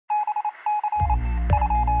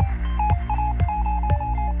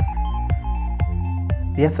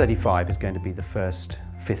The F-35 is going to be the first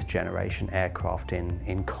fifth-generation aircraft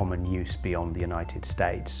in common use beyond the United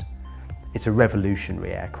States. It's a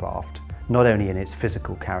revolutionary aircraft, not only in its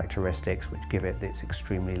physical characteristics, which give it its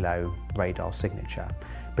extremely low radar signature,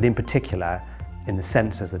 but in particular in the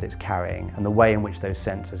sensors that it's carrying and the way in which those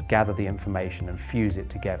sensors gather the information and fuse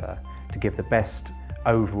it together to give the best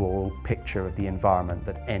overall picture of the environment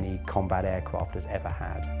that any combat aircraft has ever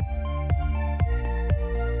had.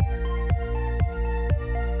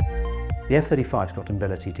 The F-35's got an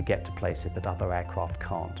ability to get to places that other aircraft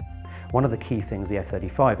can't. One of the key things the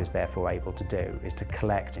F-35 is therefore able to do is to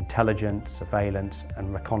collect intelligence, surveillance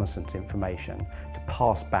and reconnaissance information to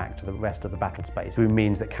pass back to the rest of the battle space through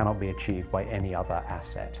means that cannot be achieved by any other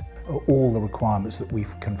asset. All the requirements that we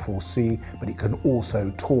can foresee, but it can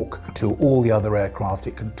also talk to all the other aircraft,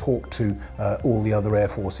 it can talk to all the other air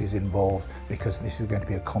forces involved, because this is going to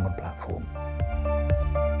be a common platform.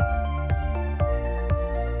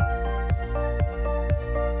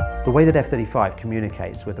 The way that F-35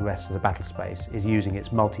 communicates with the rest of the battle space is using its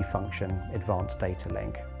multifunction advanced data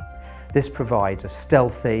link. This provides a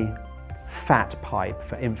stealthy, fat pipe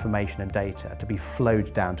for information and data to be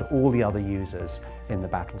flowed down to all the other users in the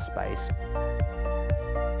battle space.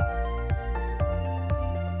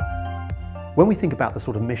 When we think about the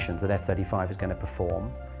sort of missions that F-35 is going to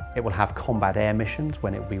perform, it will have combat air missions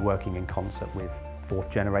when it will be working in concert with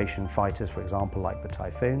fourth-generation fighters, for example, like the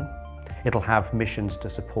Typhoon. It'll have missions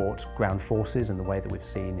to support ground forces in the way that we've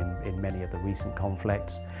seen in many of the recent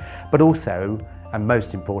conflicts. But also, and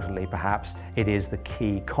most importantly perhaps, it is the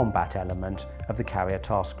key combat element of the carrier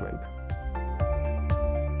task group.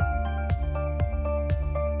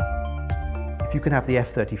 If you can have the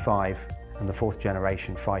F-35 and the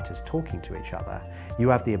fourth-generation fighters talking to each other, you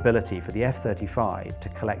have the ability for the F-35 to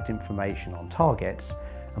collect information on targets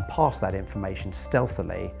and pass that information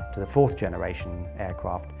stealthily to the fourth-generation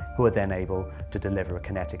aircraft, who are then able to deliver a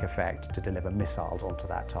kinetic effect to deliver missiles onto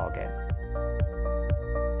that target.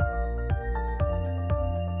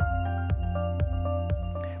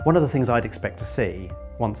 One of the things I'd expect to see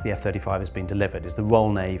once the F-35 has been delivered is the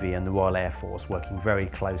Royal Navy and the Royal Air Force working very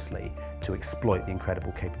closely to exploit the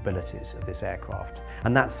incredible capabilities of this aircraft.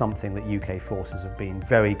 And that's something that UK forces have been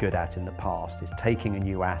very good at in the past, is taking a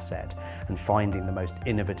new asset and finding the most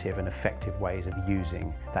innovative and effective ways of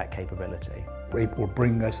using that capability. It will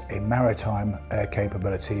bring us a maritime air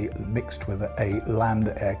capability mixed with a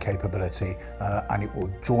land air capability, and it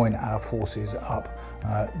will join our forces up.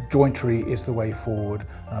 Jointry is the way forward.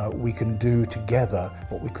 We can do together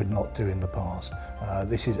what we could not do in the past.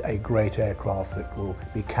 This is a great aircraft that will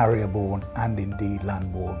be carrier-borne and indeed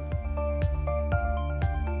land-borne.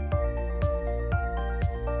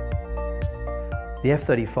 The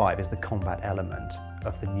F-35 is the combat element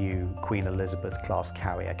of the new Queen Elizabeth class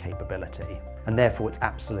carrier capability, and therefore it's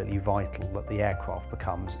absolutely vital that the aircraft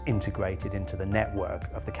becomes integrated into the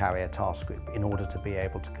network of the carrier task group in order to be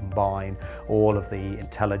able to combine all of the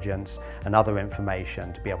intelligence and other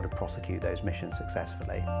information to be able to prosecute those missions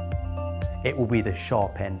successfully. It will be the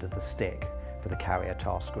sharp end of the stick for the carrier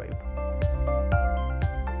task group.